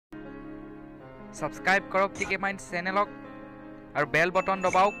Subscribe কৰক টিকেমাইণ্ড চেনেলক আৰু বেল button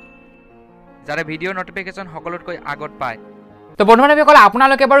দবাওক যাতে ভিডিঅ' নটিফিকেশ্যন সকলোতকৈ আগত পায়। তো বন্ধু-বান্ধৱীসকল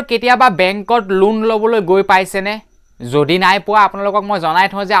আপোনালোকে বাৰু কেতিয়াবা বেংকত লোন ল'বলৈ গৈ পাইছেনে? যদি নাই পোৱা আপোনালোকক মই জনাই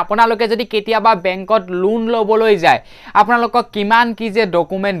থওঁ যে আপোনালোকে যদি কেতিয়াবা বেংকত লোন ল'বলৈ যায় আপোনালোকক কিমান কি যে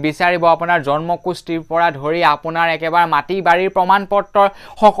ডকুমেণ্ট বিচাৰিব, আপোনাৰ জন্মকুষ্টিৰ পৰা ধৰি আপোনাৰ একেবাৰে মাটি বাৰীৰ প্ৰমাণপত্ৰ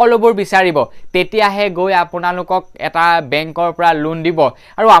সকলোবোৰ বিচাৰিব, তেতিয়াহে গৈ আপোনালোকক এটা বেংকৰ পৰা লোন দিব।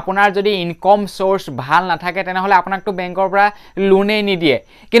 আৰু আপোনাৰ যদি ইনকম সোৰ্স ভাল নাথাকে তেনেহ'লে আপোনাকতো বেংকৰ পৰা লোনেই নিদিয়ে।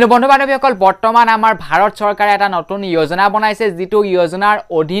 কিন্তু বন্ধু-বান্ধৱীসকল বৰ্তমান আমাৰ ভাৰত চৰকাৰে এটা নতুন যোজনা বনাইছে, যিটো যোজনাৰ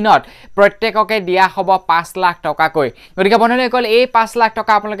অধীনত প্ৰত্যেককে দিয়া হ'ব 5 লাখ টকাকৈ। গতিকে বন্ধুসকল এই 5 লাখ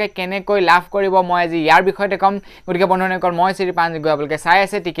টকা আপোনালোকে কেনেকৈ লাভ কৰিব মই আজি ইয়াৰ বিষয়তে ক'ম। গতিকে বন্ধুসকল মই শ্ৰী পাঞ্জগৈ আপোনালোকে চাই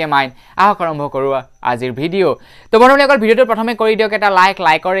আছে টিকেমাইণ্ড, আহক আৰম্ভ কৰোঁ আজিৰ ভিডিঅ'। তো বন্ধুসকল ভিডিঅ'টো প্ৰথমে কৰি দিয়ক এটা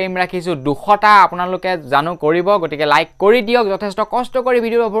লাইকৰ এইম ৰাখিছোঁ 200টা আপোনালোকে জানো কৰিব। গতিকে লাইক কৰি দিয়ক, যথেষ্ট কষ্ট কৰি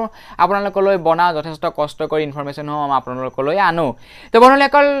ভিডিঅ'বোৰ আপোনালোকলৈ বনাওঁ, যথেষ্ট কষ্ট কৰি ইনফৰমেশ্যনসমূহ আপোনালোকলৈ আনো। তো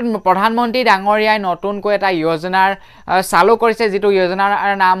বন্ধুসকল প্ৰধানমন্ত্ৰী ডাঙৰীয়াই নতুনকৈ এটা যোজনাৰ চালু কৰিছে, যিটো যোজনাৰ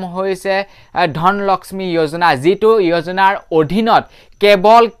নাম হৈছে ধন লক্ষ্মী যোজনা। যিটো যোজনাৰ অধীনত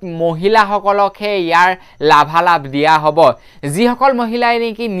কেৱল মহিলাসকলকহে ইয়াৰ লাভালাভ দিয়া হ'ব। যিসকল মহিলাই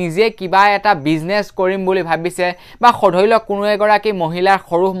নেকি নিজে কিবা এটা বিজনেছ কৰিম বুলি ভাবিছে, বা ধৰি লওক কোনো এগৰাকী মহিলাৰ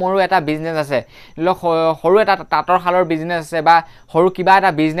সৰু মৰু এটা বিজনেছ আছে, সৰু এটা তাঁতৰ শালৰ বিজনেছ আছে বা সৰু কিবা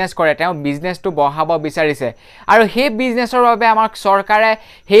এটা বিজনেছ কৰে, তেওঁ বিজনেছটো বঢ়াব বিচাৰিছে আৰু সেই বিজনেছৰ বাবে আমাৰ চৰকাৰে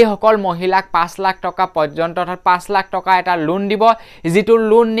সেইসকল মহিলাক 5 লাখ টকা পৰ্যন্ত অৰ্থাৎ 5 লাখ টকা এটা লোন দিব, যিটো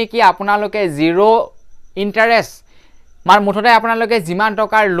লোন নেকি আপোনালোকে 0 ইণ্টাৰেষ্ট মুঠতে আপোনালোকে যিমান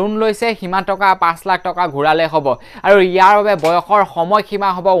টকাৰ লোন লৈছে সিমান টকা 5 লাখ টকা ঘূৰালে হ'ব। আৰু ইয়াৰ বাবে বয়সৰ সময়সীমা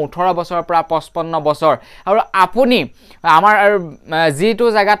হ'ব 18 বছৰৰ পৰা 55 বছৰ। আৰু আপুনি আমাৰ যিটো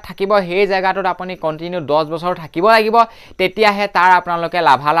জেগাত থাকিব সেই জেগাটোত আপুনি কণ্টিনিউ 10 বছৰ থাকিব লাগিব, তেতিয়াহে তাৰ আপোনালোকে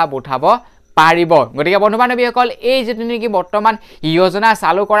লাভালাভ উঠাব পাৰিব। গতিকে বন্ধু-বান্ধৱীসকল এই যিটো নেকি বৰ্তমান যোজনা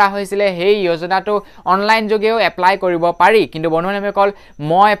চালু কৰা হৈছিলে সেই যোজনাটো অনলাইন যোগেও এপ্লাই কৰিব পাৰি। কিন্তু বন্ধু-বান্ধৱীসকল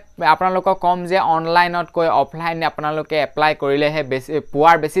মই আপোনালোকক ক'ম যে অনলাইনতকৈ অফলাইন আপোনালোকে এপ্লাই কৰিলেহে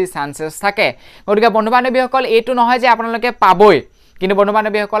পোৱাৰ বেছি চান্সেছ থাকে। গতিকে বন্ধু-বান্ধৱীসকল এইটো নহয় যে আপোনালোকে পাবই, কিন্তু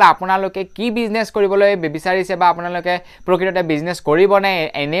বন্ধু-বান্ধৱীসকল আপোনালোকে কি বিজনেছ কৰিবলৈ বিচাৰিছে বা আপোনালোকে প্ৰকৃততে বিজনেছ কৰিবনে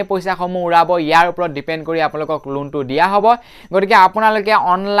এনে পইচাসমূহ উৰাব, ইয়াৰ ওপৰত ডিপেণ্ড কৰি আপোনালোকক লোনটো দিয়া হ'ব। গতিকে আপোনালোকে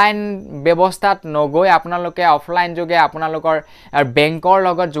অনলাইন ব্যৱস্থাত নগৈ আপোনালোকে অফলাইন যোগে আপোনালোকৰ বেংকৰ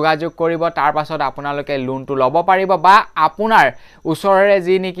লগত যোগাযোগ কৰিব, তাৰ পাছত আপোনালোকে লোনটো ল'ব পাৰিব। বা আপোনাৰ ওচৰৰে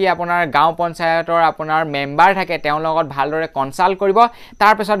যি নেকি আপোনাৰ গাঁও পঞ্চায়তৰ আপোনাৰ মেম্বাৰ থাকে তেওঁৰ লগত ভালদৰে কনচাল্ট কৰিব,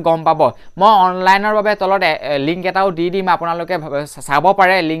 তাৰপিছত গম পাব। মই অনলাইনৰ বাবে তলত লিংক এটাও দি দিম, আপোনালোকে চাব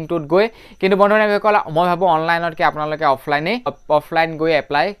পাৰে লিংকটোত গৈ। কিন্তু বন্ধুসকল মই ভাবোঁ অনলাইনতকৈ আপোনালোকে অফলাইন গৈ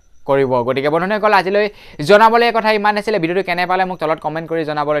এপ্লাই কৰিব। গতিকে বন্ধুসকল আজিলৈ জনাবলৈ কথা ইমান আছিলে। ভিডিঅ'টো কেনে পালে মোক তলত কমেণ্ট কৰি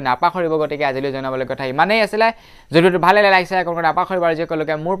জনাবলৈ নাপাহৰিব। গতিকে আজিলৈ জনাবলৈ কথা ইমানেই আছিলে। ভিডিঅ'টো ভাল লাগিলে লাইক শ্বেয়াৰ কৰিব নাপাহৰিব। আৰু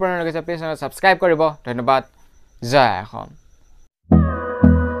যিসকলোকে মোৰ প্ৰেৰণা লাগিছে প্লিজ ছাবস্ক্ৰাইব কৰিব। ধন্যবাদ। জয় অসম।